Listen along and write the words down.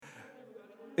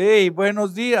Hey,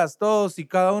 buenos días todos y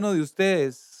cada uno de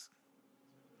ustedes.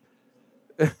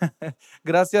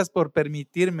 Gracias por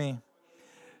permitirme.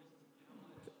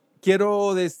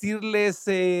 Quiero decirles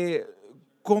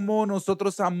cómo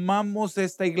nosotros amamos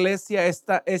esta iglesia,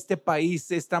 este país.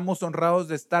 Estamos honrados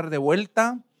de estar de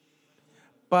vuelta.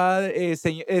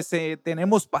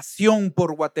 Tenemos pasión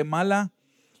por Guatemala.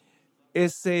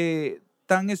 Es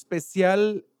tan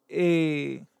especial.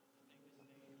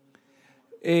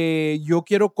 Yo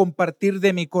quiero compartir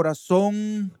de mi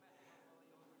corazón.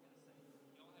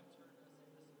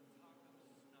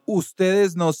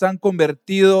 Ustedes nos han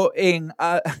convertido en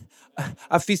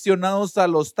aficionados a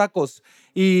los tacos,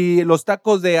 y los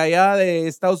tacos de allá de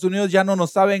Estados Unidos ya no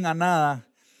nos saben a nada.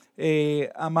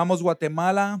 Amamos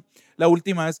Guatemala. La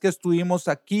última vez que estuvimos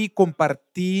aquí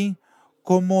compartí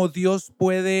cómo Dios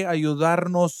puede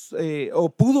ayudarnos,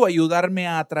 o pudo ayudarme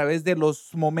a través de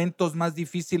los momentos más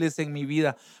difíciles en mi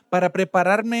vida para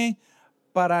prepararme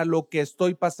para lo que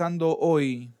estoy pasando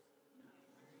hoy.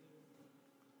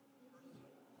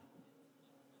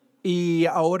 Y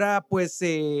ahora pues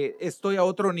estoy a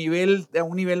otro nivel, a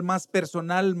un nivel más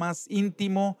personal, más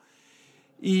íntimo.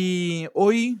 Y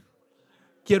hoy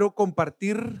quiero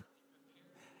compartir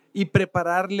y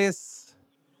prepararles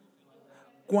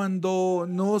cuando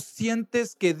no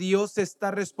sientes que Dios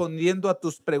está respondiendo a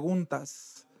tus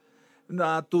preguntas,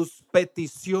 a tus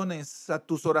peticiones, a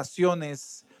tus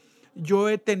oraciones. Yo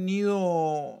he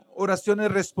tenido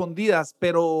oraciones respondidas,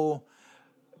 pero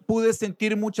pude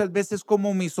sentir muchas veces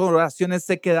como mis oraciones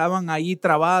se quedaban ahí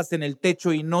trabadas en el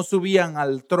techo y no subían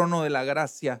al trono de la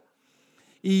gracia.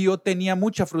 Y yo tenía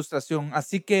mucha frustración.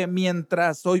 Así que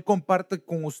mientras hoy comparto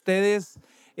con ustedes,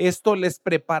 esto les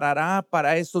preparará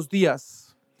para esos días.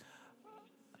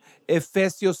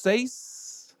 Efesios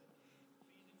 6,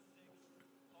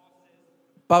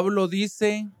 Pablo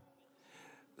dice: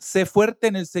 sé fuerte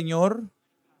en el Señor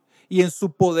y en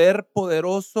su poder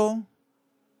poderoso,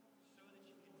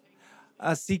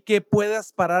 así que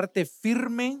puedas pararte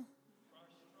firme,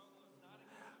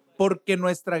 porque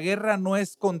nuestra guerra no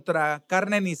es contra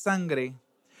carne ni sangre.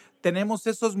 Tenemos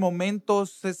esos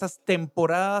momentos, esas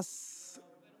temporadas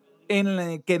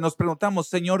en que nos preguntamos: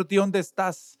 Señor, ¿de dónde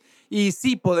estás? Y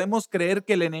sí, podemos creer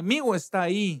que el enemigo está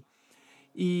ahí.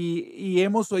 Y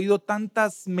hemos oído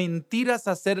tantas mentiras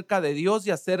acerca de Dios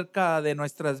y acerca de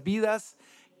nuestras vidas,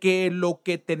 que lo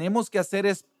que tenemos que hacer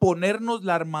es ponernos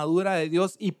la armadura de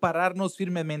Dios y pararnos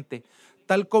firmemente.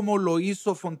 Tal como lo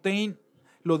dijo Fontaine,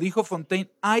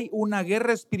 hay una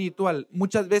guerra espiritual.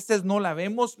 Muchas veces no la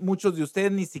vemos, muchos de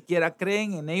ustedes ni siquiera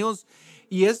creen en ellos,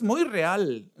 y es muy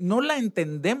real. No la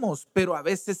entendemos, pero a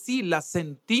veces sí la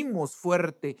sentimos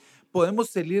fuerte. Podemos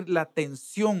sentir la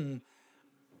tensión.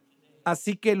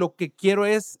 Así que lo que quiero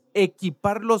es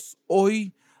equiparlos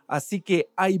hoy. Así que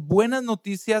hay buenas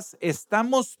noticias.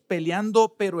 Estamos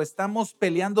peleando, pero estamos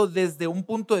peleando desde un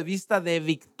punto de vista de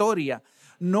victoria.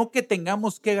 No que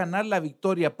tengamos que ganar la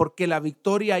victoria, porque la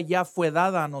victoria ya fue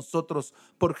dada a nosotros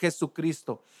por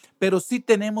Jesucristo. Pero sí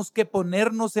tenemos que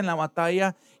ponernos en la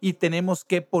batalla y tenemos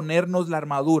que ponernos la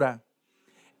armadura.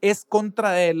 Es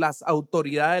contra de las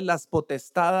autoridades, las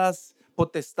potestades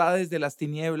de las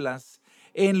tinieblas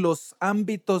en los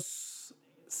ámbitos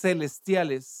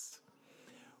celestiales.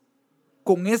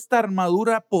 Con esta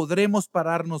armadura podremos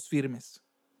pararnos firmes.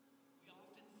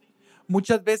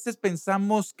 Muchas veces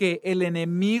pensamos que el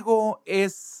enemigo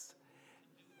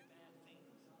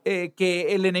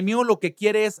lo que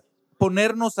quiere es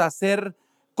ponernos a hacer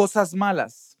cosas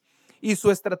malas. Y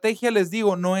su estrategia, les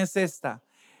digo, no es esta.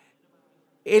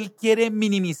 Él quiere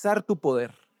minimizar tu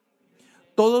poder.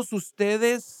 Todos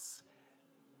ustedes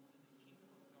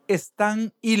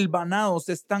están hilvanados,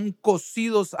 están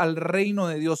cosidos al reino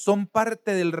de Dios, son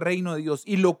parte del reino de Dios.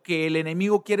 Y lo que el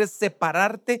enemigo quiere es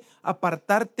separarte,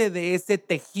 apartarte de ese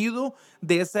tejido,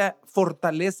 de esa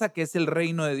fortaleza que es el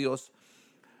reino de Dios.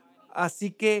 Así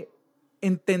que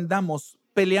entendamos,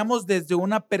 peleamos desde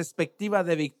una perspectiva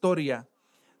de victoria.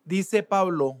 Dice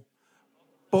Pablo: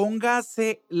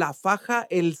 póngase la faja,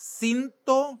 el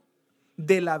cinto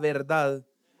de la verdad,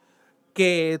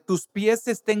 que tus pies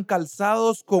estén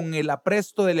calzados con el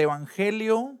apresto del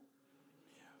evangelio.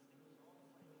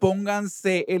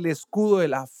 Pónganse el escudo de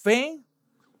la fe.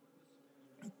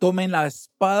 Tomen la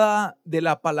espada de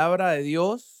la palabra de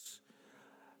Dios.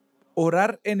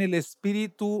 Orar en el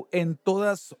Espíritu en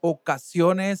todas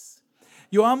ocasiones.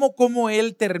 Yo amo cómo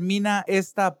él termina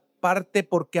esta parte,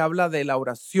 porque habla de la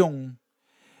oración.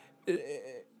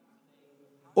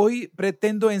 Hoy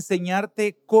pretendo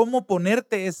enseñarte cómo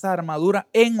ponerte esa armadura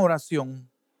en oración.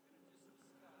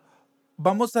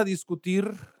 Vamos a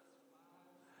discutir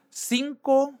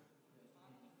 5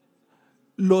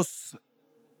 Los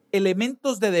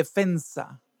elementos de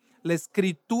defensa. La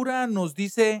Escritura nos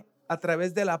dice a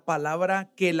través de la palabra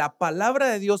que la palabra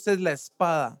de Dios es la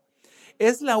espada.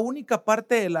 Es la única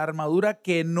parte de la armadura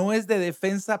que no es de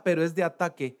defensa, pero es de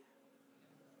ataque.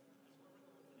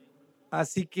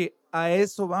 Así que a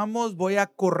eso vamos, voy a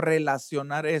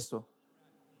correlacionar eso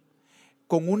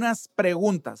con unas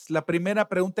preguntas. La primera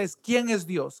pregunta es, ¿quién es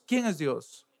Dios? ¿Quién es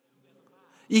Dios?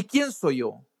 ¿Y quién soy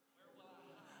yo?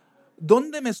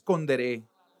 ¿Dónde me esconderé?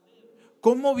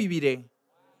 ¿Cómo viviré?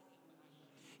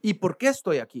 ¿Y por qué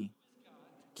estoy aquí?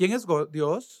 ¿Quién es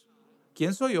Dios?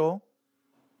 ¿Quién soy yo?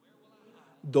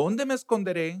 ¿Dónde me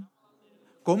esconderé?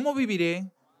 ¿Cómo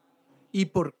viviré? ¿Y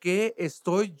por qué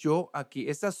estoy yo aquí?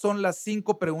 Estas son las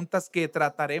 5 preguntas que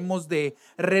trataremos de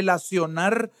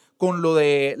relacionar con lo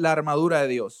de la armadura de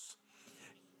Dios.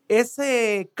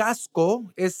 Ese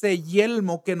casco, ese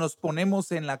yelmo que nos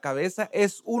ponemos en la cabeza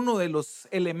es uno de los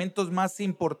elementos más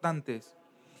importantes.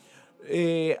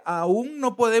 Aún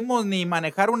no podemos ni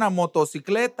manejar una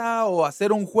motocicleta o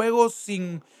hacer un juego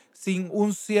sin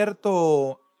un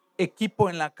cierto equipo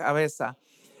en la cabeza.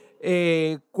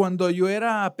 Cuando yo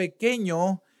era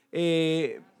pequeño,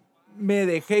 me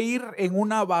dejé ir en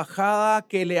una bajada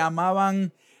que le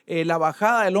llamaban la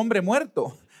bajada del hombre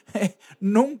muerto.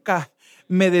 Nunca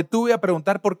me detuve a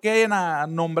preguntar por qué era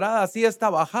nombrada así esta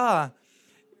bajada.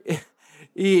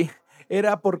 Y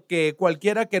era porque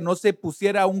cualquiera que no se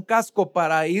pusiera un casco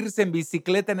para irse en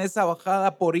bicicleta en esa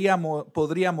bajada podría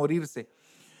morirse.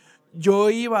 Yo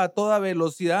iba a toda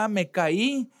velocidad, me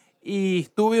caí y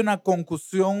tuve una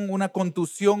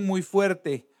contusión muy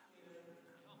fuerte.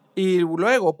 Y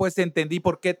luego pues entendí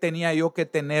por qué tenía yo que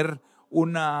tener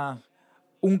un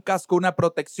casco, una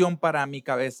protección para mi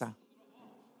cabeza.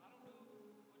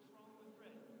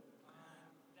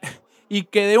 Y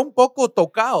quedé un poco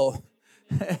tocado.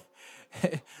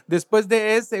 Después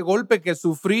de ese golpe que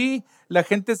sufrí, la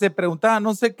gente se preguntaba,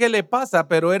 no sé qué le pasa,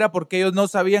 pero era porque ellos no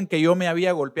sabían que yo me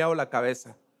había golpeado la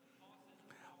cabeza.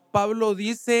 Pablo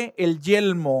dice el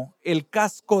yelmo, el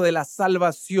casco de la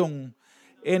salvación.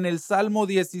 En el Salmo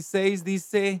 16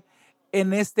 dice,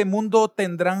 en este mundo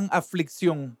tendrán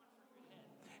aflicción.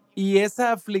 Y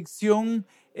esa aflicción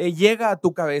llega a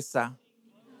tu cabeza.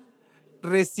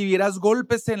 Recibirás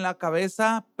golpes en la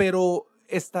cabeza, pero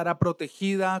estará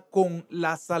protegida con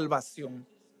la salvación.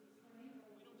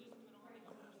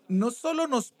 No solo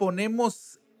nos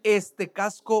ponemos este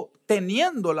casco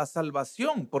teniendo la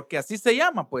salvación, porque así se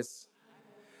llama, pues.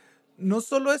 No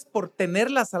solo es por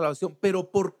tener la salvación, pero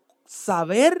por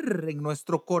saber en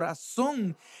nuestro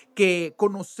corazón que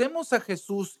conocemos a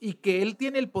Jesús y que Él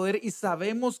tiene el poder y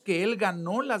sabemos que Él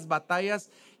ganó las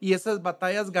batallas y esas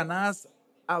batallas ganadas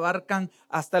abarcan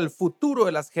hasta el futuro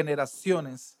de las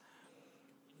generaciones.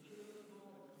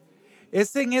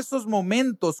 Es en esos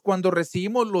momentos cuando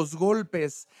recibimos los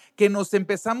golpes que nos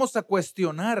empezamos a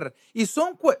cuestionar y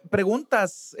son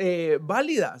preguntas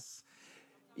válidas.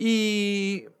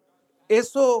 Y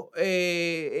eso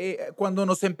cuando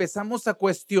nos empezamos a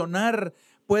cuestionar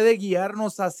puede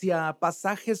guiarnos hacia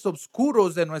pasajes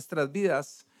oscuros de nuestras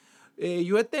vidas.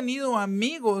 Yo he tenido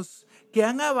amigos que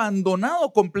han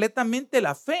abandonado completamente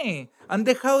la fe, han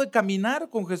dejado de caminar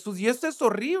con Jesús y esto es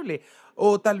horrible.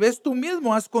 O tal vez tú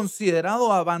mismo has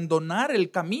considerado abandonar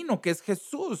el camino que es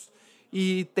Jesús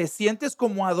y te sientes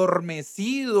como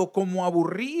adormecido, como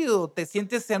aburrido, te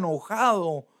sientes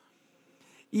enojado.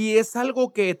 Y es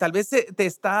algo que tal vez te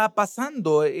está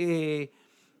pasando.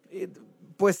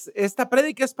 Pues esta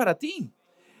prédica es para ti.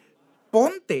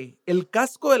 Ponte el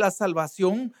casco de la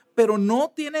salvación, pero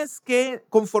no tienes que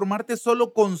conformarte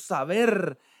solo con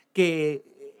saber que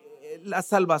la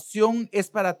salvación es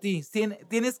para ti.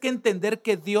 Tienes que entender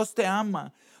que Dios te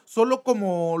ama. Solo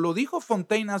como lo dijo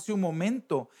Fontaine hace un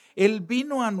momento, Él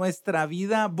vino a nuestra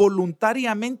vida,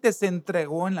 voluntariamente se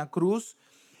entregó en la cruz.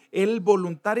 Él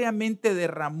voluntariamente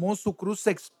derramó su cruz,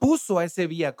 se expuso a ese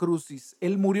vía crucis.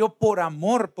 Él murió por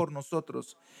amor por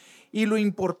nosotros. Y lo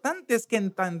importante es que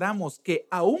entendamos que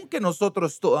aunque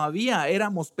nosotros todavía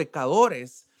éramos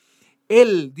pecadores,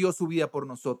 Él dio su vida por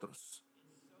nosotros.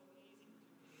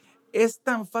 Es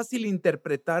tan fácil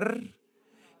interpretar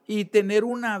y tener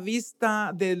una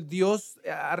vista del Dios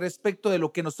a respecto de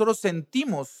lo que nosotros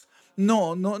sentimos.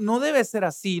 No debe ser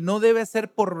así, no debe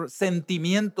ser por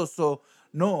sentimientos o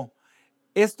no.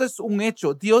 Esto es un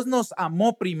hecho. Dios nos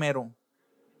amó primero.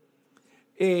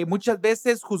 Muchas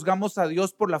veces juzgamos a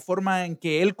Dios por la forma en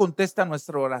que Él contesta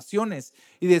nuestras oraciones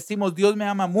y decimos, Dios me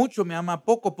ama mucho, me ama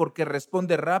poco porque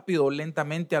responde rápido o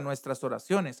lentamente a nuestras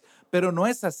oraciones, pero no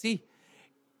es así.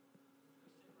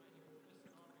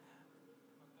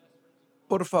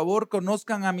 Por favor,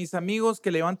 conozcan a mis amigos,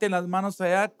 que levanten las manos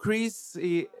allá. Chris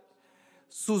y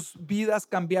sus vidas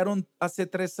cambiaron hace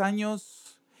 3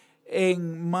 años.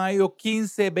 En mayo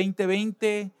 15,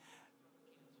 2020,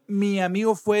 mi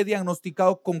amigo fue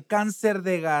diagnosticado con cáncer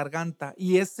de garganta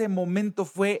y ese momento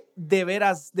fue de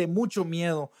veras de mucho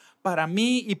miedo para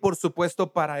mí y por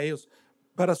supuesto para ellos,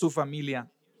 para su familia.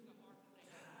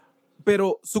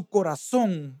 Pero su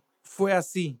corazón fue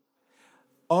así.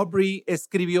 Aubrey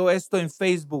escribió esto en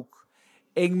Facebook.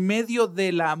 En medio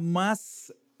de la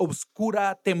más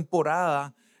oscura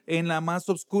temporada, en la más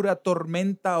oscura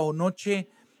tormenta o noche,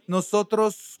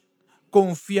 nosotros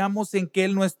confiamos en que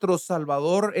Él es nuestro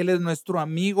Salvador, Él es nuestro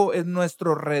amigo, es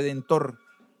nuestro Redentor.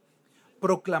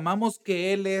 Proclamamos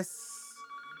que Él es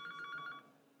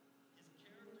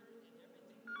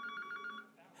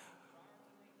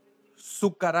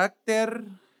su carácter.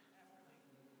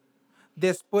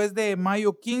 Después de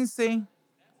mayo 15,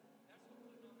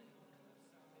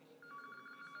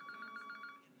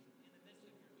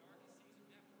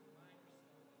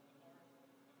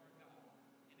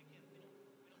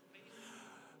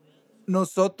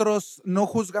 nosotros no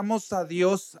juzgamos a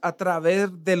Dios a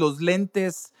través de los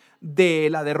lentes de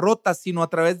la derrota, sino a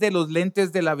través de los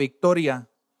lentes de la victoria.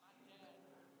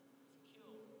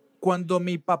 Cuando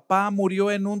mi papá murió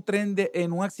en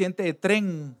en un accidente de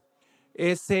tren,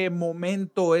 ese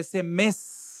momento, ese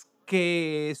mes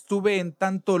que estuve en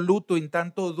tanto luto, en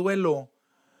tanto duelo,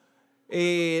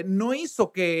 no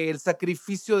hizo que el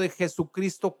sacrificio de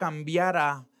Jesucristo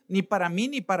cambiara, ni para mí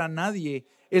ni para nadie.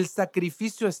 El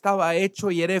sacrificio estaba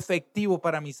hecho y era efectivo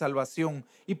para mi salvación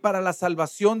y para la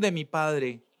salvación de mi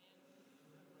padre.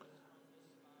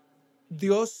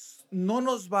 Dios no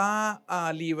nos va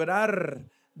a librar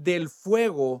del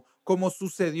fuego como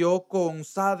sucedió con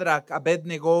Sadrach,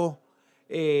 Abednego,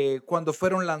 cuando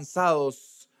fueron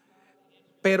lanzados.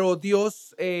 Pero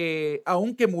Dios,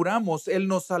 aunque muramos, Él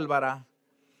nos salvará.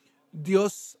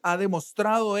 Dios ha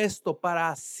demostrado esto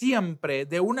para siempre,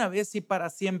 de una vez y para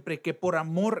siempre, que por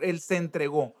amor Él se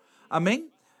entregó.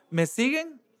 Amén. ¿Me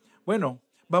siguen? Bueno,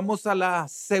 vamos a la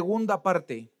segunda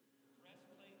parte.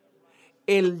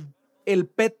 El, el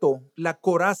peto, la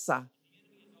coraza.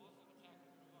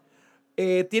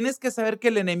 Tienes que saber que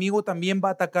el enemigo también va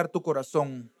a atacar tu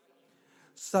corazón.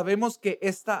 Sabemos que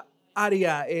esta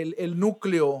área, el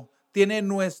núcleo, tiene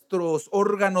nuestros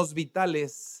órganos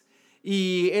vitales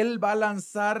y él va a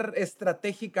lanzar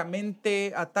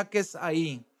estratégicamente ataques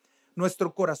ahí,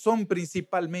 nuestro corazón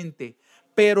principalmente.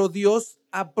 Pero Dios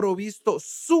ha provisto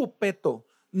su peto,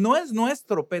 no es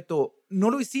nuestro peto, no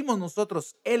lo hicimos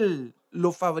nosotros, Él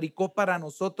lo fabricó para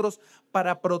nosotros,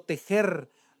 para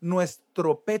proteger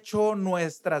nuestro pecho,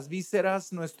 nuestras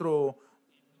vísceras,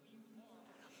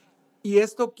 y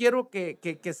esto quiero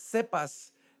que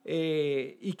sepas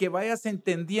y que vayas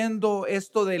entendiendo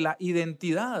esto de la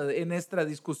identidad en nuestra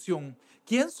discusión.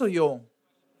 ¿Quién soy yo?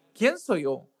 ¿Quién soy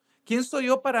yo? ¿Quién soy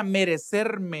yo para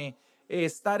merecerme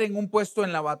estar en un puesto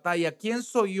en la batalla? ¿Quién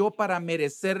soy yo para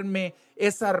merecerme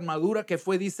esa armadura que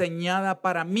fue diseñada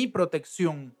para mi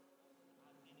protección?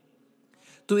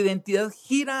 Tu identidad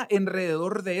gira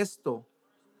alrededor de esto.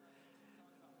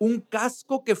 Un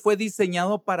casco que fue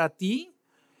diseñado para ti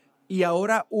y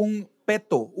ahora un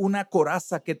peto, una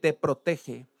coraza que te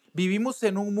protege. Vivimos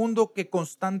en un mundo que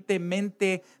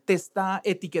constantemente te está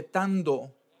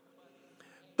etiquetando.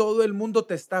 Todo el mundo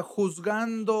te está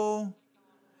juzgando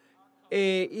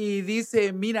y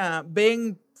dice, mira,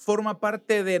 ven, forma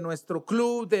parte de nuestro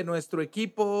club, de nuestro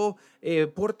equipo,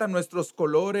 porta nuestros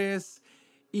colores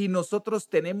y nosotros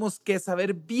tenemos que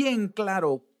saber bien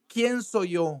claro quién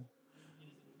soy yo.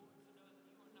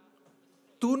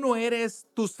 Tú no eres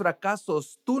tus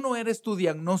fracasos, tú no eres tu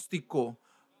diagnóstico,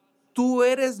 tú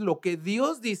eres lo que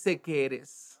Dios dice que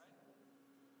eres.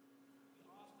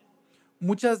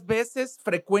 Muchas veces,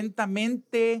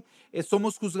 frecuentemente,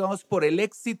 somos juzgados por el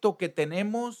éxito que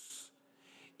tenemos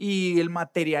y el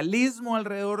materialismo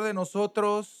alrededor de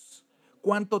nosotros,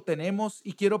 cuánto tenemos.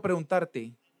 Y quiero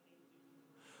preguntarte,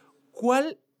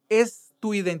 ¿cuál es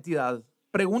tu identidad?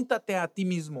 Pregúntate a ti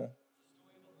mismo.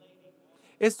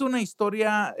 Es una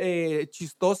historia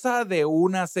chistosa de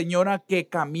una señora que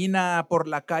camina por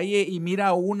la calle y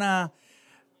mira una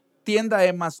tienda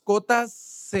de mascotas,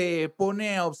 se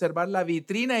pone a observar la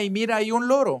vitrina y mira ahí un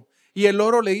loro. Y el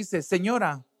loro le dice,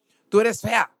 señora, tú eres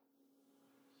fea.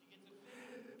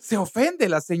 Se ofende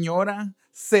la señora,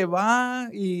 se va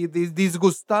y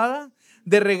disgustada.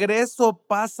 De regreso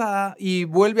pasa y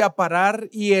vuelve a parar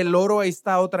y el loro ahí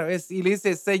está otra vez y le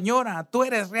dice, señora, tú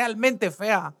eres realmente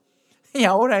fea. Y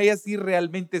ahora ella sí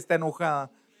realmente está enojada.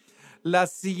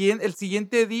 El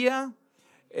siguiente día,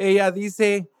 ella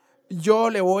dice, yo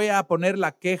le voy a poner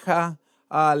la queja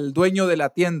al dueño de la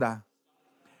tienda.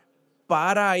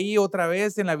 Para ahí otra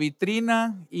vez en la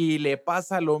vitrina y le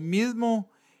pasa lo mismo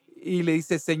y le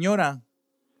dice, señora,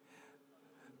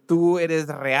 tú eres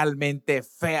realmente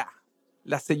fea.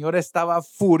 La señora estaba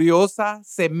furiosa,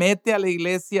 se mete a la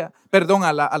iglesia, perdón,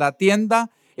 a la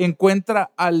tienda,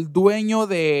 encuentra al dueño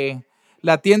de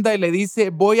la tienda y le dice,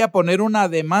 voy a poner una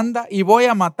demanda y voy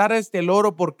a matar a este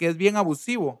loro porque es bien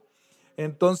abusivo.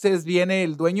 Entonces viene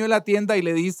el dueño de la tienda y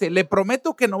le dice, le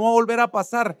prometo que no va a volver a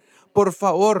pasar, por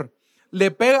favor. Le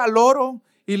pega al loro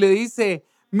y le dice,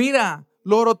 mira,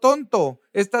 loro tonto,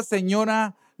 esta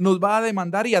señora nos va a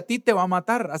demandar y a ti te va a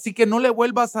matar, así que no le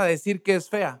vuelvas a decir que es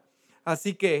fea.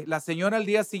 Así que la señora al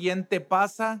día siguiente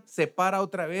pasa, se para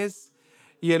otra vez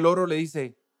y el loro le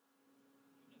dice,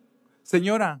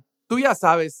 señora, tú ya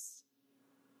sabes.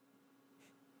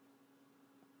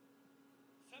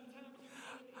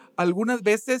 Algunas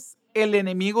veces el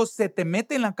enemigo se te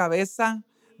mete en la cabeza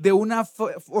de una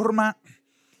forma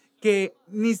que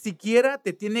ni siquiera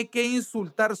te tiene que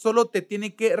insultar, solo te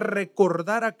tiene que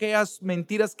recordar aquellas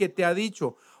mentiras que te ha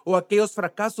dicho o aquellos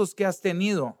fracasos que has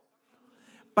tenido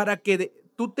para que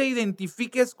tú te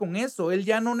identifiques con eso. Él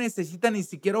ya no necesita ni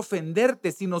siquiera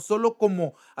ofenderte, sino solo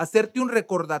como hacerte un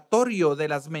recordatorio de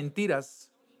las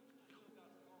mentiras.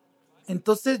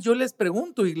 Entonces yo les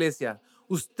pregunto, iglesia,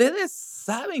 ¿ustedes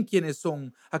saben quiénes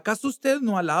son? ¿Acaso ustedes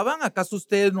no alaban? ¿Acaso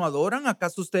ustedes no adoran?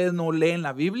 ¿Acaso ustedes no leen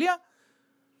la Biblia?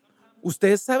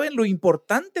 Ustedes saben lo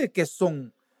importante que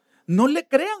son. No le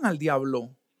crean al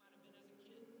diablo.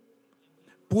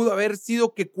 Pudo haber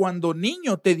sido que cuando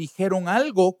niño te dijeron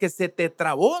algo que se te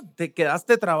trabó, te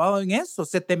quedaste trabado en eso,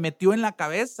 se te metió en la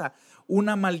cabeza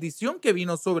una maldición que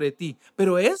vino sobre ti.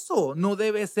 Pero eso no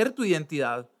debe ser tu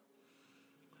identidad.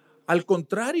 Al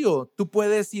contrario, tú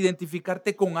puedes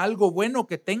identificarte con algo bueno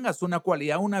que tengas, una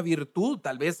cualidad, una virtud,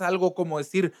 tal vez algo como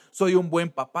decir, soy un buen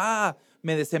papá,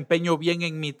 me desempeño bien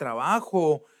en mi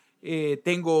trabajo,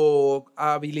 tengo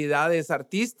habilidades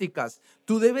artísticas.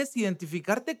 Tú debes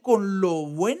identificarte con lo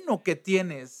bueno que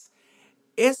tienes,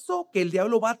 eso que el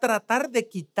diablo va a tratar de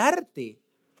quitarte.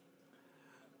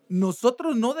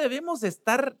 Nosotros no debemos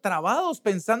estar trabados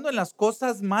pensando en las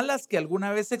cosas malas que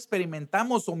alguna vez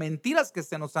experimentamos o mentiras que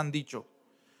se nos han dicho.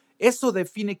 Eso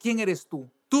define quién eres tú,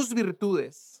 tus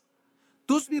virtudes.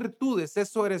 Tus virtudes,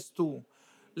 eso eres tú.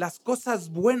 Las cosas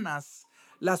buenas,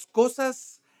 las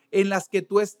cosas en las que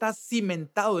tú estás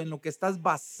cimentado, en lo que estás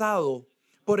basado.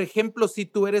 Por ejemplo, si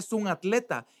tú eres un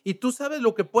atleta y tú sabes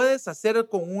lo que puedes hacer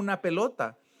con una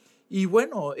pelota. Y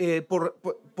bueno,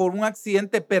 por un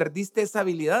accidente perdiste esa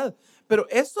habilidad. Pero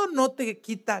eso no te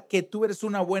quita que tú eres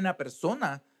una buena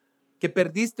persona, que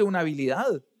perdiste una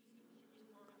habilidad.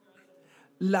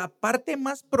 La parte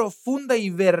más profunda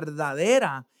y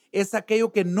verdadera es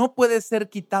aquello que no puede ser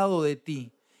quitado de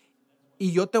ti.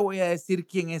 Y yo te voy a decir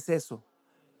quién es eso.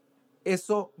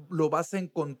 Eso lo vas a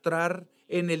encontrar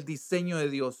en el diseño de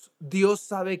Dios. Dios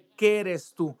sabe qué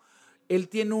eres tú. Él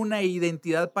tiene una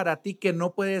identidad para ti que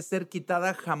no puede ser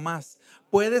quitada jamás.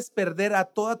 Puedes perder a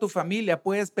toda tu familia,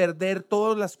 puedes perder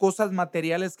todas las cosas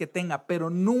materiales que tenga, pero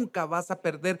nunca vas a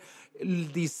perder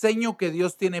el diseño que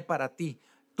Dios tiene para ti,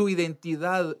 tu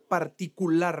identidad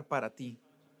particular para ti.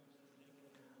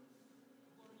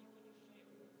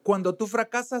 Cuando tú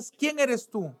fracasas, ¿quién eres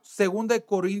tú? Segunda de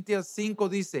Corintios 5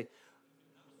 dice,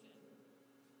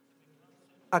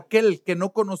 aquel que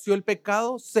no conoció el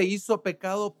pecado se hizo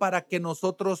pecado para que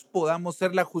nosotros podamos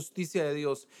ser la justicia de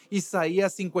Dios.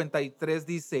 Isaías 53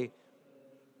 dice,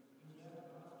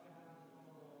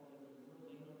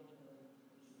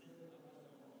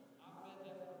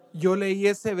 yo leí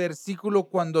ese versículo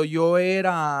cuando yo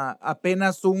era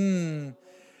apenas un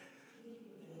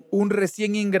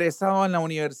recién ingresado en la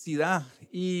universidad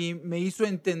y me hizo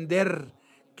entender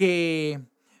que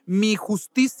mi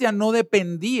justicia no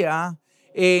dependía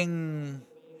en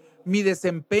mi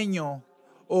desempeño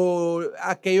o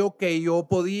aquello que yo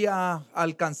podía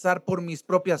alcanzar por mis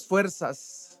propias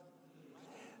fuerzas.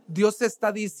 Dios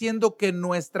está diciendo que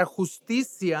nuestra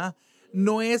justicia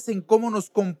no es en cómo nos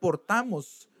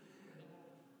comportamos,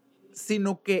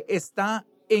 sino que está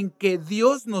en que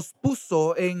Dios nos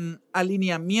puso en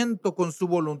alineamiento con su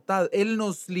voluntad. Él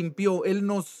nos limpió, Él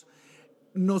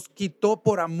nos quitó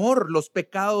por amor los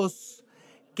pecados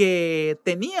que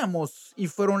teníamos y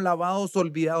fueron lavados,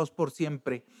 olvidados por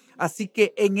siempre. Así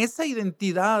que en esa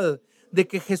identidad de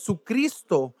que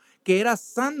Jesucristo, que era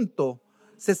santo,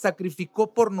 se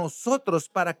sacrificó por nosotros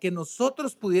para que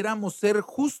nosotros pudiéramos ser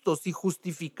justos y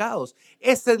justificados.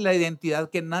 Esa es la identidad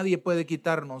que nadie puede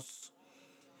quitarnos.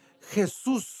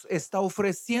 Jesús está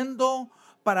ofreciendo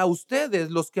para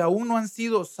ustedes, los que aún no han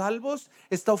sido salvos,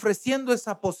 está ofreciendo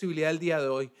esa posibilidad el día de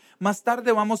hoy. Más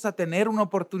tarde vamos a tener una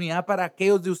oportunidad para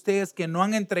aquellos de ustedes que no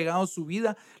han entregado su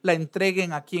vida, la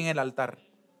entreguen aquí en el altar.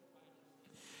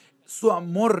 Su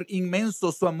amor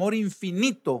inmenso, su amor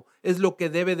infinito es lo que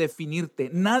debe definirte.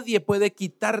 Nadie puede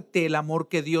quitarte el amor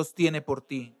que Dios tiene por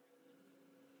ti.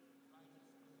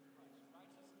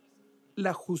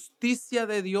 La justicia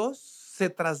de Dios se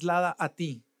traslada a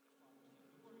ti.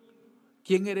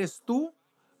 ¿Quién eres tú?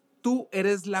 Tú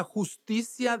eres la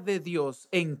justicia de Dios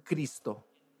en Cristo.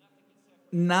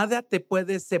 Nada te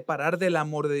puede separar del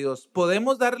amor de Dios.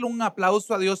 ¿Podemos darle un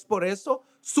aplauso a Dios por eso?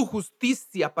 Su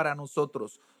justicia para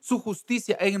nosotros, su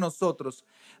justicia en nosotros.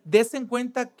 Des en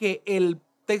cuenta que el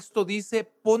texto dice,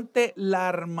 ponte la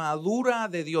armadura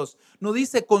de Dios. No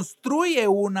dice, construye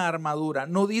una armadura.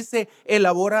 No dice,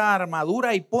 elabora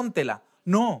armadura y póntela.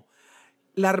 No,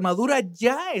 la armadura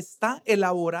ya está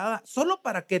elaborada solo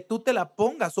para que tú te la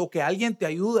pongas o que alguien te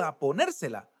ayude a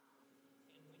ponérsela.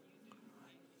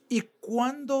 Y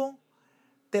cuando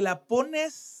te la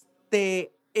pones,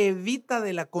 te evita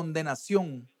de la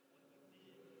condenación.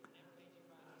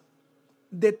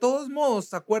 De todos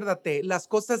modos, acuérdate, las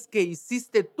cosas que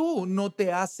hiciste tú no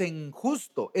te hacen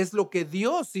justo. Es lo que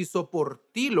Dios hizo por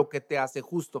ti lo que te hace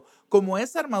justo. Como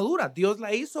esa armadura, Dios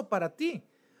la hizo para ti.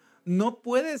 No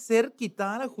puede ser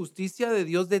quitada la justicia de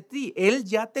Dios de ti. Él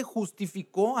ya te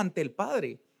justificó ante el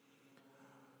Padre.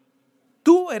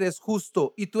 Tú eres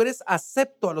justo y tú eres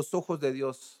acepto a los ojos de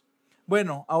Dios.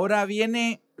 Bueno, ahora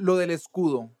viene lo del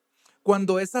escudo.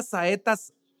 Cuando esas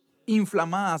saetas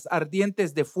inflamadas,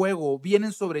 ardientes de fuego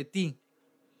vienen sobre ti,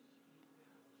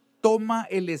 toma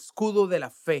el escudo de la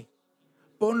fe,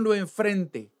 ponlo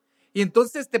enfrente. Y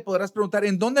entonces te podrás preguntar,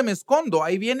 ¿en dónde me escondo?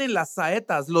 Ahí vienen las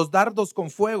saetas, los dardos con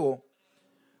fuego.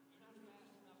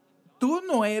 Tú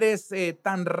no eres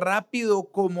tan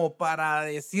rápido como para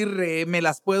decir, me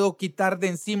las puedo quitar de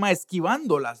encima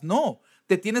esquivándolas. No,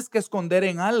 te tienes que esconder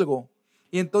en algo.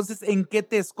 Y entonces, ¿en qué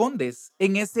te escondes?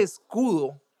 En ese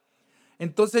escudo.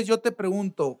 Entonces yo te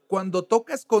pregunto, cuando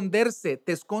toca esconderse,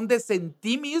 ¿te escondes en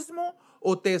ti mismo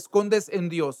o te escondes en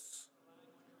Dios?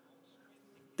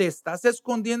 ¿Te estás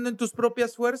escondiendo en tus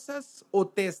propias fuerzas o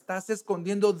te estás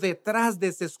escondiendo detrás de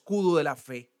ese escudo de la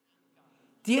fe?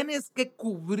 Tienes que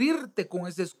cubrirte con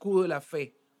ese escudo de la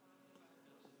fe.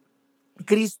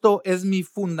 Cristo es mi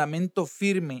fundamento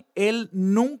firme. Él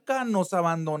nunca nos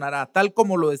abandonará, tal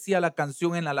como lo decía la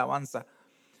canción en la alabanza.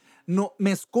 No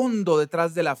me escondo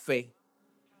detrás de la fe.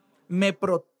 Me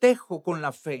protejo con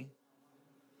la fe.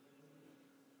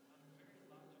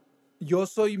 Yo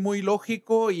soy muy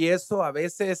lógico y eso a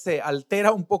veces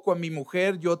altera un poco a mi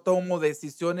mujer. Yo tomo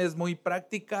decisiones muy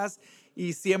prácticas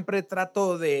y siempre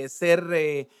trato de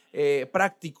ser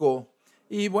práctico.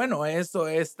 Y bueno, eso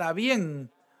está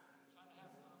bien,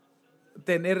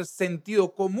 tener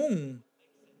sentido común.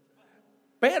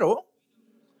 Pero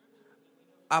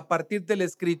a partir de la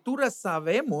escritura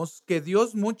sabemos que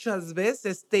Dios muchas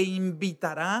veces te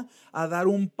invitará a dar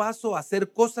un paso, a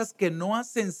hacer cosas que no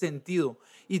hacen sentido.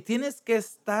 Y tienes que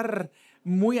estar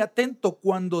muy atento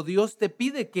cuando Dios te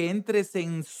pide que entres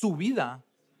en su vida.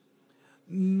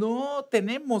 No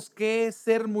tenemos que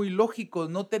ser muy lógicos,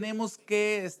 no tenemos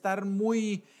que estar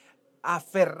muy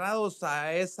aferrados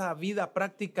a esa vida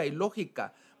práctica y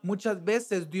lógica. Muchas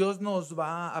veces Dios nos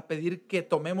va a pedir que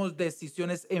tomemos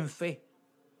decisiones en fe.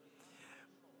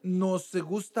 Nos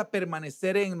gusta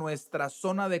permanecer en nuestra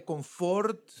zona de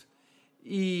confort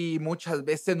y muchas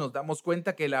veces nos damos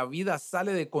cuenta que la vida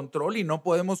sale de control y no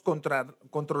podemos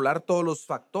controlar todos los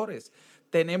factores.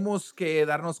 Tenemos que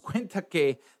darnos cuenta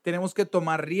que tenemos que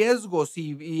tomar riesgos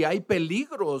y hay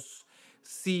peligros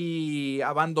si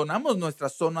abandonamos nuestra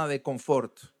zona de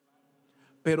confort.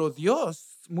 Pero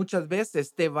Dios muchas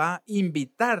veces te va a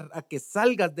invitar a que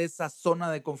salgas de esa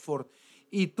zona de confort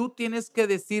y tú tienes que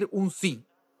decir un sí.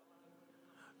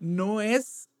 No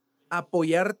es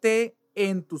apoyarte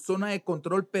en tu zona de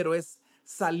control, pero es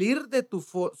salir de tu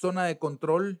zona de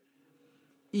control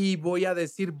y voy a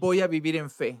decir, voy a vivir en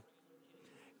fe.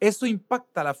 Eso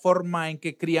impacta la forma en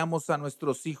que criamos a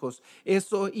nuestros hijos.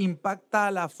 Eso impacta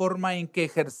la forma en que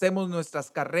ejercemos nuestras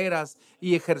carreras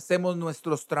y ejercemos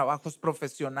nuestros trabajos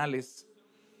profesionales.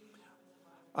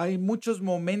 Hay muchos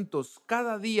momentos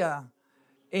cada día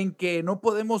en que no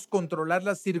podemos controlar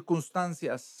las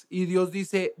circunstancias y Dios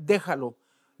dice, déjalo,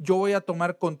 yo voy a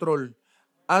tomar control.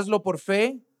 Hazlo por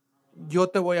fe, yo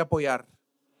te voy a apoyar.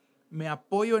 Me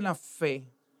apoyo en la fe.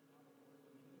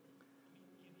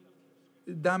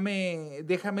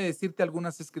 Déjame decirte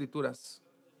algunas escrituras.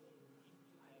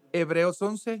 Hebreos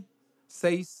 11,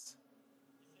 6.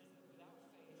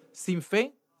 Sin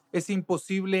fe es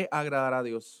imposible agradar a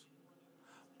Dios,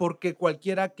 porque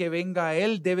cualquiera que venga a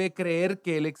Él debe creer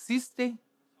que Él existe.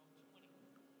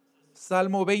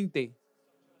 Salmo 20.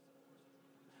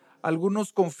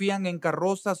 Algunos confían en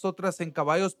carrozas, otras en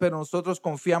caballos, pero nosotros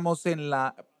confiamos en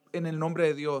el nombre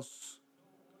de Dios.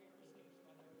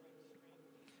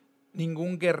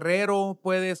 Ningún guerrero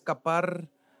puede escapar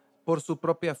por su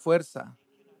propia fuerza.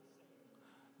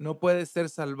 No puede ser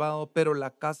salvado, pero la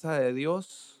casa de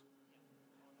Dios,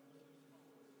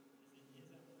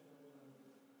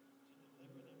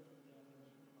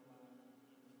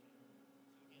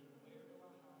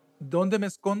 ¿dónde me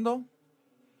escondo?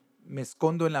 Me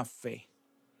escondo en la fe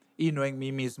y no en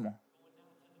mí mismo.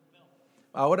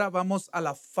 Ahora vamos a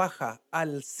la faja,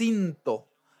 al cinto,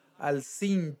 al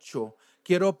cincho.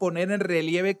 Quiero poner en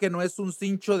relieve que no es un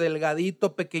cincho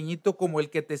delgadito, pequeñito como el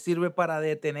que te sirve para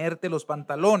detenerte los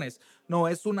pantalones. No,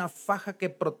 es una faja que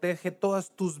protege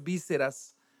todas tus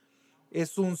vísceras.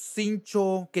 Es un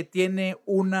cincho que tiene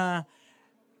una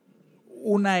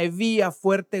hebilla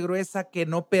fuerte, gruesa, que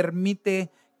no permite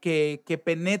que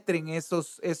penetren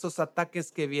esos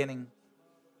ataques que vienen.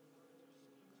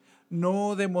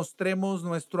 No demostremos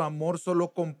nuestro amor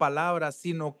solo con palabras,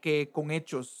 sino que con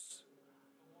hechos.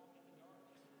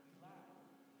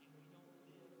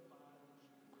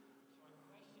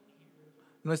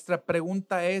 Nuestra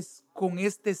pregunta es, con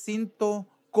este cinto,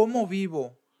 ¿cómo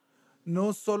vivo?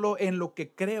 No solo en lo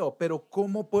que creo, pero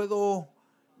 ¿cómo puedo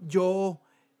yo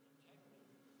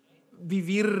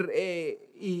vivir?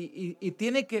 Y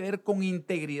tiene que ver con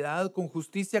integridad, con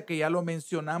justicia, que ya lo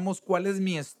mencionamos. ¿Cuál es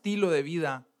mi estilo de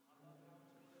vida?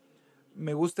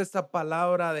 Me gusta esta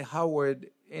palabra de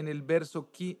Howard en el verso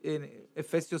en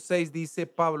Efesios 6, dice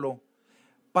Pablo,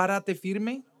 párate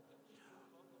firme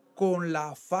con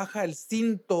la faja, el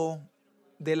cinto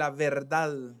de la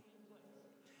verdad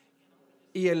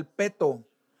y el peto.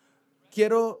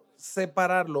 Quiero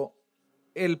separarlo.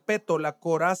 El peto, la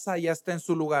coraza ya está en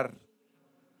su lugar.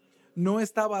 No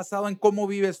está basado en cómo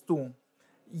vives tú.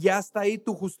 Ya está ahí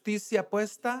tu justicia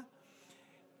puesta.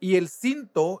 Y el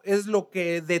cinto es lo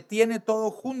que detiene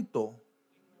todo junto.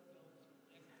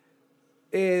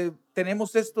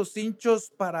 Tenemos estos cinchos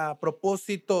para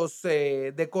propósitos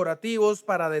decorativos,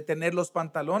 para detener los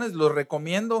pantalones. Los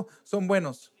recomiendo, son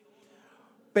buenos.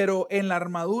 Pero en la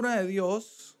armadura de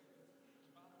Dios,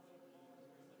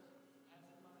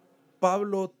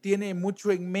 Pablo tiene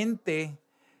mucho en mente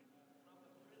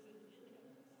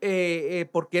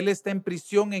porque él está en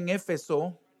prisión en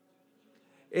Éfeso,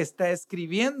 está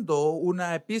escribiendo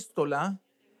una epístola,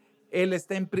 él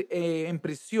está en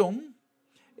prisión,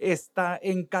 está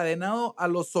encadenado a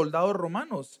los soldados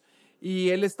romanos y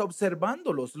él está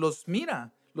observándolos, los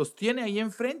mira, los tiene ahí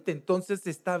enfrente, entonces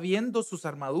está viendo sus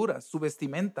armaduras, su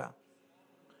vestimenta.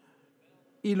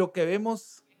 Y lo que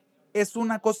vemos es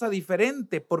una cosa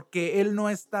diferente porque él no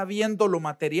está viendo lo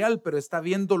material, pero está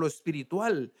viendo lo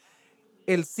espiritual.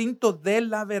 El cinto de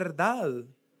la verdad,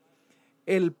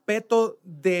 el peto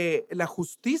de la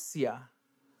justicia.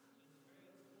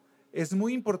 Es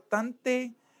muy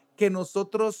importante que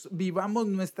nosotros vivamos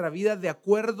nuestra vida de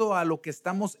acuerdo a lo que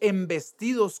estamos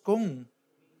embestidos con.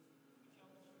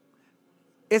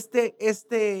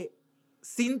 Este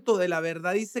cinto de la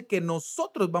verdad dice que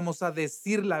nosotros vamos a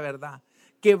decir la verdad,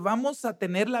 que vamos a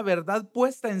tener la verdad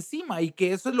puesta encima y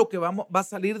que eso es lo que va a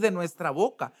salir de nuestra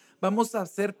boca. Vamos a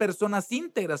ser personas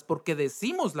íntegras porque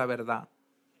decimos la verdad.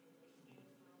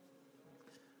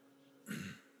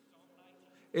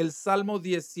 El Salmo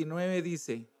 19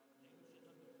 dice,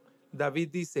 David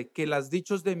dice, que las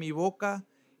dichos de mi boca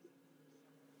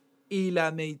y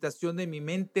la meditación de mi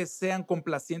mente sean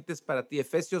complacientes para ti.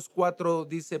 Efesios 4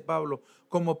 dice Pablo,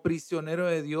 como prisionero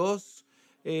de Dios,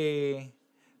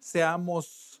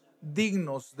 seamos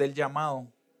dignos del llamado.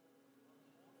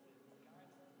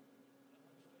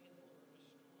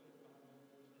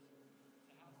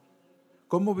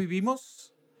 ¿Cómo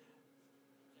vivimos?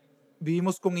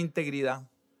 Vivimos con integridad.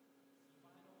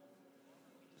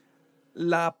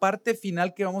 La parte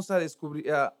final que vamos a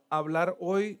hablar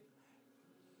hoy,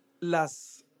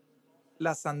 las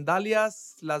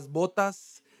sandalias, las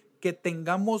botas, que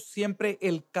tengamos siempre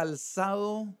el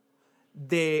calzado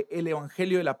del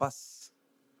Evangelio de la Paz.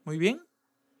 Muy bien.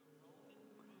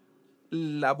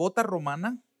 La bota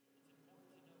romana,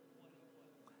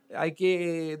 hay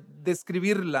que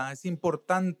describirla, es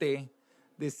importante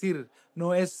decir,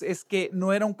 es que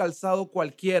no era un calzado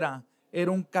cualquiera,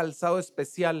 era un calzado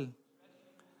especial.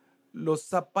 Los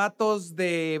zapatos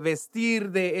de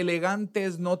vestir, de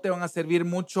elegantes, no te van a servir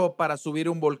mucho para subir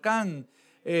un volcán.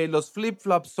 Los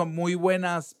flip-flops son muy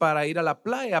buenas para ir a la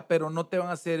playa, pero no te van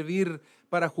a servir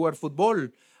para jugar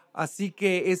fútbol. Así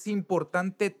que es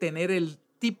importante tener el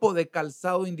tipo de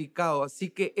calzado indicado. Así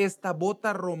que esta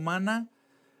bota romana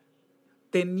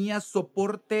tenía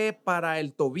soporte para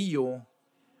el tobillo.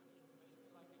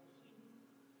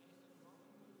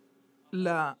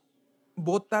 La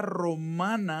bota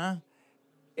romana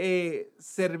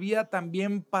servía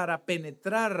también para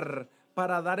penetrar,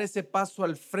 para dar ese paso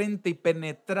al frente y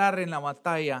penetrar en la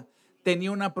batalla.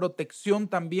 Tenía una protección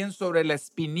también sobre la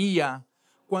espinilla.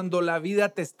 Cuando la vida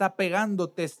te está pegando,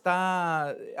 te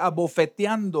está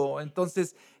abofeteando.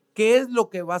 Entonces, ¿qué es lo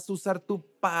que vas a usar tú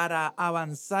para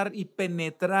avanzar y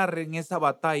penetrar en esa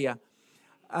batalla?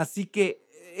 Así que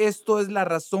esto es la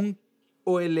razón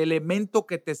o el elemento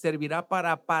que te servirá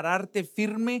para pararte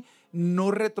firme, no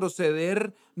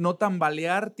retroceder, no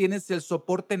tambalear. Tienes el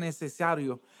soporte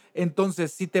necesario.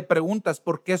 Entonces, si te preguntas,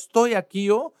 ¿por qué estoy aquí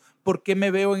yo? ¿Por qué me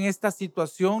veo en esta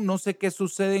situación? No sé qué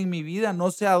sucede en mi vida,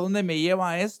 no sé a dónde me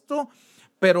lleva esto,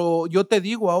 pero yo te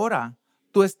digo ahora,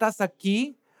 tú estás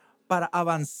aquí para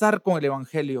avanzar con el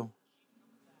Evangelio.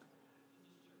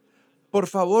 Por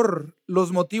favor,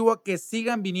 los motivo a que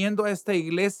sigan viniendo a esta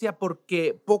iglesia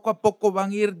porque poco a poco van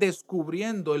a ir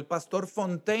descubriendo. El pastor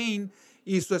Fontaine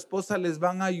y su esposa les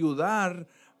van a ayudar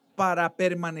para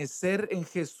permanecer en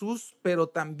Jesús, pero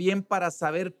también para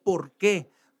saber por qué.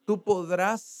 Tú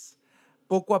podrás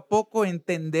poco a poco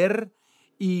entender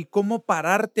y cómo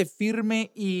pararte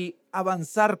firme y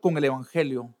avanzar con el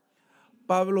Evangelio.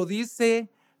 Pablo dice,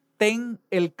 ten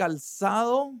el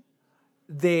calzado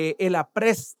del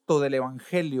apresto del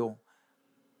Evangelio.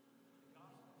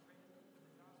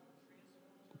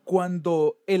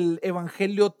 Cuando el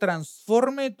Evangelio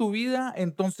transforme tu vida,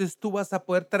 entonces tú vas a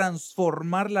poder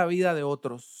transformar la vida de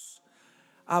otros,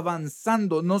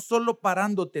 avanzando, no solo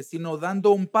parándote, sino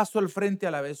dando un paso al frente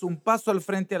a la vez, un paso al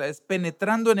frente a la vez,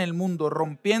 penetrando en el mundo,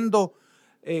 rompiendo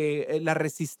la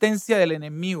resistencia del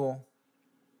enemigo.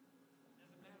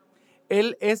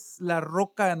 Él es la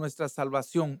roca de nuestra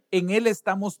salvación, en Él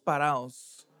estamos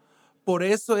parados. Por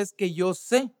eso es que yo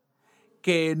sé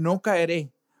que no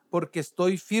caeré, porque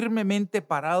estoy firmemente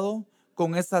parado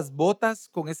con esas botas,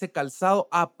 con ese calzado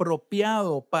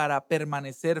apropiado para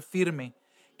permanecer firme,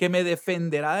 que me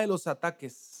defenderá de los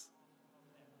ataques.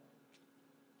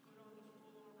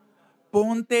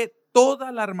 Ponte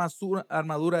toda la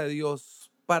armadura de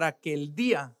Dios para que el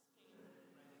día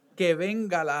que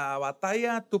venga la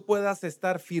batalla tú puedas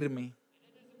estar firme.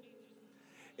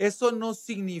 Eso no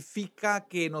significa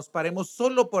que nos paremos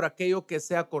solo por aquello que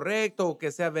sea correcto o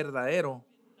que sea verdadero.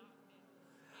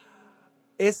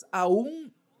 Es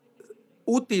aún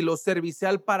útil o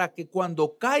servicial para que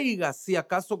cuando caigas, si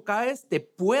acaso caes, te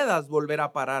puedas volver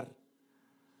a parar.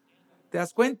 ¿Te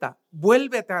das cuenta?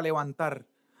 Vuélvete a levantar.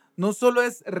 No solo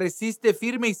es resiste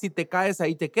firme y si te caes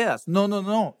ahí te quedas. No, no,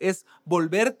 no. Es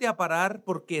volverte a parar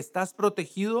porque estás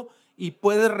protegido y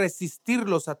puedes resistir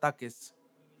los ataques.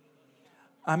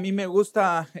 A mí me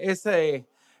gusta ese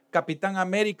Capitán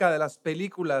América de las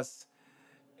películas.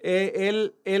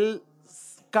 Él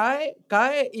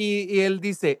cae y él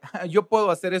dice, yo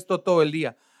puedo hacer esto todo el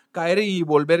día, caer y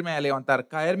volverme a levantar,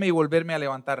 caerme y volverme a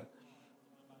levantar.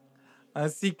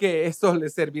 Así que eso le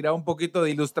servirá un poquito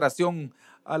de ilustración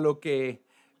a lo que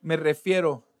me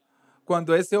refiero.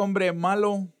 Cuando ese hombre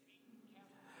malo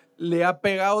le ha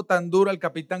pegado tan duro al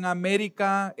Capitán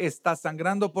América, está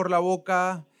sangrando por la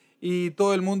boca y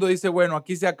todo el mundo dice, bueno,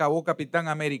 aquí se acabó Capitán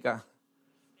América.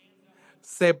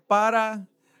 Se para,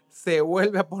 se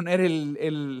vuelve a poner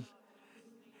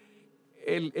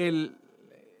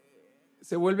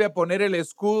se vuelve a poner el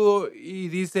escudo y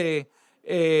dice,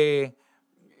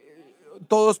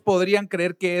 todos podrían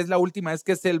creer que es la última vez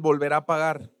que se volverá a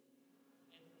pagar.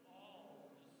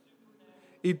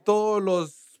 Y todos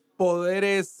los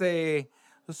poderes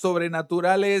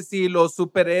sobrenaturales y los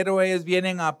superhéroes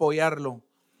vienen a apoyarlo.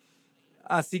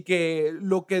 Así que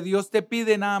lo que Dios te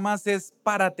pide nada más es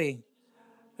párate,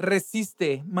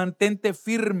 resiste, mantente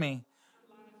firme.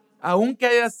 Aunque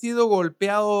hayas sido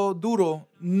golpeado duro,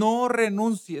 no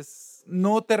renuncies,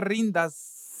 no te rindas,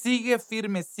 sigue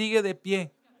firme, sigue de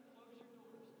pie.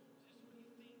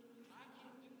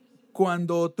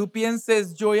 Cuando tú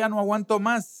pienses, yo ya no aguanto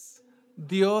más,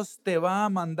 Dios te va a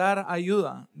mandar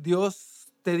ayuda. Dios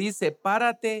te dice,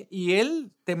 párate y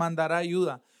Él te mandará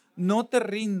ayuda. No te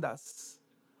rindas.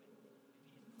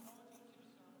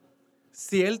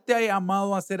 Si Él te ha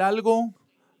llamado a hacer algo,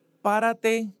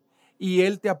 párate y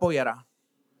Él te apoyará.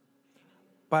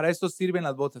 Para eso sirven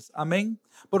las botas. Amén.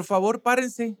 Por favor,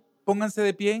 párense, pónganse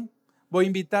de pie. Voy a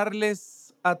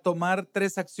invitarles a tomar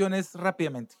 3 acciones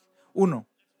rápidamente. 1,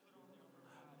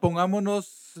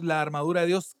 pongámonos la armadura de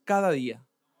Dios cada día.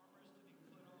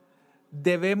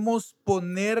 Debemos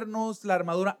ponernos la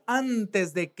armadura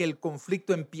antes de que el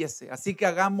conflicto empiece. Así que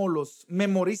hagámoslos,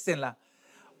 memorícenla,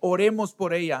 oremos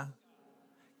por ella.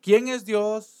 ¿Quién es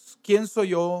Dios? ¿Quién soy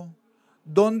yo?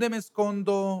 ¿Dónde me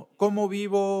escondo? ¿Cómo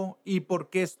vivo? ¿Y por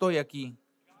qué estoy aquí?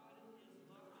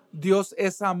 Dios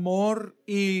es amor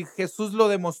y Jesús lo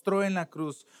demostró en la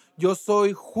cruz. Yo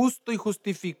soy justo y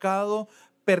justificado,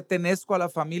 pertenezco a la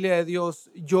familia de Dios.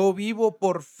 Yo vivo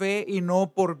por fe y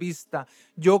no por vista.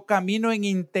 Yo camino en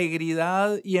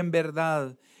integridad y en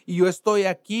verdad. Y yo estoy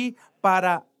aquí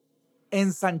para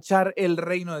ensanchar el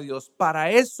reino de Dios.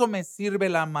 Para eso me sirve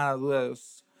la armadura de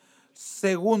Dios.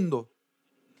 Segundo,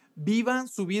 vivan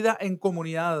su vida en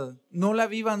comunidad, no la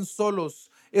vivan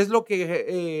solos. Es lo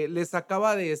que les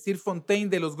acaba de decir Fontaine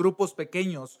de los grupos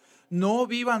pequeños. No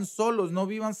vivan solos, no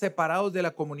vivan separados de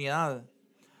la comunidad.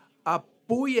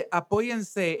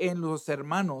 Apóyense en los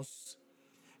hermanos.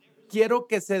 Quiero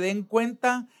que se den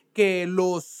cuenta que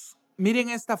miren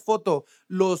esta foto,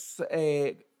 los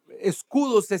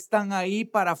escudos están ahí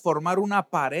para formar una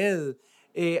pared.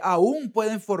 Aún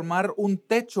pueden formar un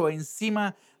techo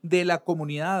encima de la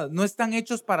comunidad. No están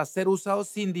hechos para ser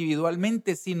usados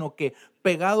individualmente, sino que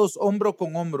pegados hombro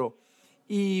con hombro.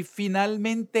 Y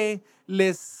finalmente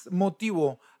les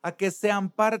motivo a que sean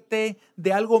parte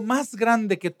de algo más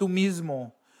grande que tú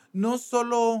mismo. No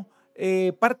solo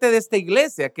parte de esta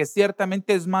iglesia, que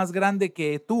ciertamente es más grande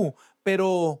que tú,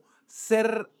 pero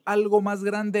ser algo más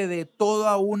grande de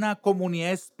toda una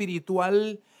comunidad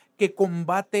espiritual que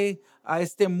combate a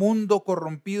este mundo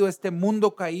corrompido, este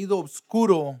mundo caído,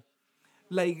 oscuro.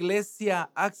 La iglesia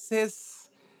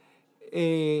Access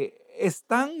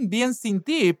están bien sin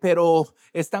ti, pero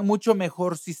están mucho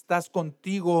mejor si estás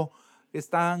contigo,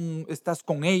 estás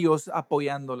con ellos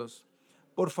apoyándolos.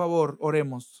 Por favor,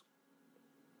 oremos.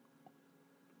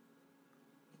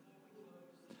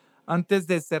 Antes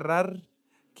de cerrar,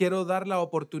 quiero dar la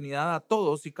oportunidad a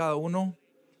todos y cada uno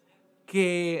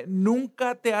que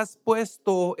nunca te has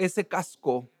puesto ese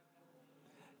casco.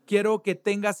 Quiero que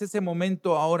tengas ese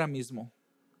momento ahora mismo.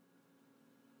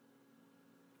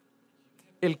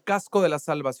 El casco de la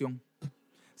salvación.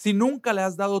 Si nunca le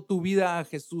has dado tu vida a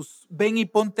Jesús, ven y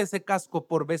ponte ese casco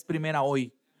por vez primera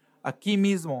hoy. Aquí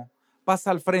mismo,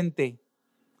 pasa al frente.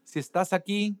 Si estás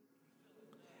aquí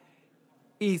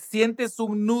y sientes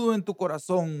un nudo en tu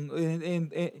corazón,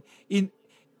 y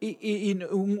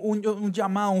un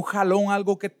llamado, un jalón,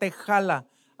 algo que te jala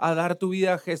a dar tu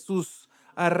vida a Jesús,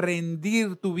 a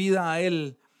rendir tu vida a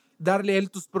Él, darle a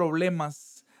Él tus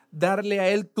problemas, darle a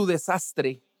Él tu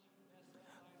desastre,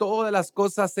 todas las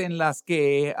cosas en las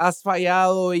que has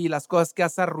fallado y las cosas que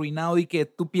has arruinado y que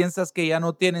tú piensas que ya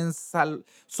no tienen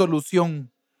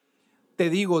solución. Te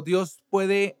digo, Dios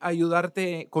puede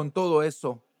ayudarte con todo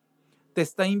eso. Te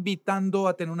está invitando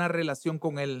a tener una relación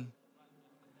con Él.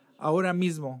 Ahora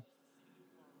mismo,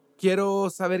 quiero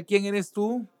saber quién eres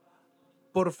tú.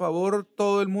 Por favor,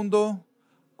 todo el mundo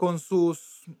con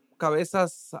sus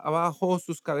cabezas abajo,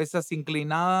 sus cabezas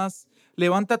inclinadas.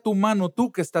 Levanta tu mano,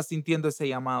 tú que estás sintiendo ese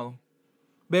llamado.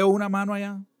 Veo una mano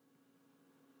allá.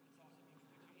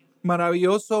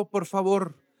 Maravilloso, por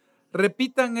favor,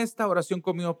 repitan esta oración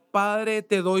conmigo. Padre,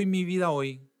 te doy mi vida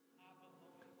hoy.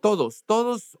 Todos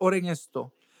oren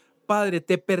esto. Padre,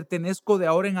 te pertenezco de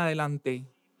ahora en adelante.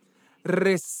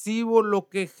 Recibo lo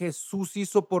que Jesús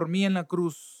hizo por mí en la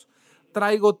cruz.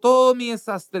 Traigo todo mi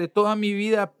desastre, toda mi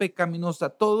vida pecaminosa,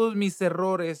 todos mis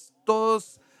errores,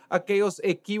 todos aquellos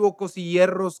equívocos y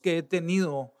hierros que he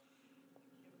tenido.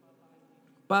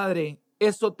 Padre,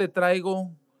 eso te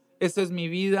traigo, esa es mi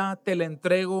vida, te la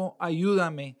entrego,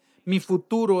 ayúdame. Mi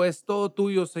futuro es todo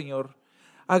tuyo, Señor.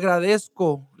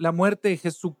 Agradezco la muerte de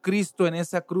Jesucristo en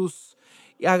esa cruz.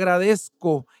 Y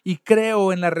agradezco y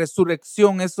creo en la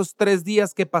resurrección, esos 3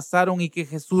 días que pasaron y que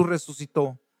Jesús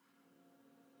resucitó.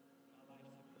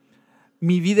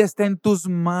 Mi vida está en tus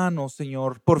manos,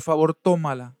 Señor. Por favor,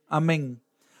 tómala. Amén.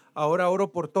 Ahora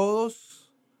oro por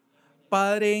todos.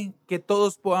 Padre, que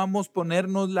todos podamos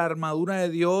ponernos la armadura de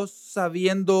Dios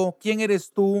sabiendo quién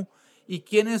eres tú y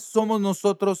quiénes somos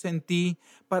nosotros en ti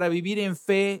para vivir en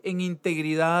fe, en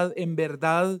integridad, en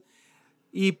verdad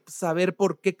y saber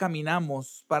por qué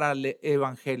caminamos para el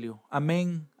Evangelio.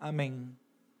 Amén, amén.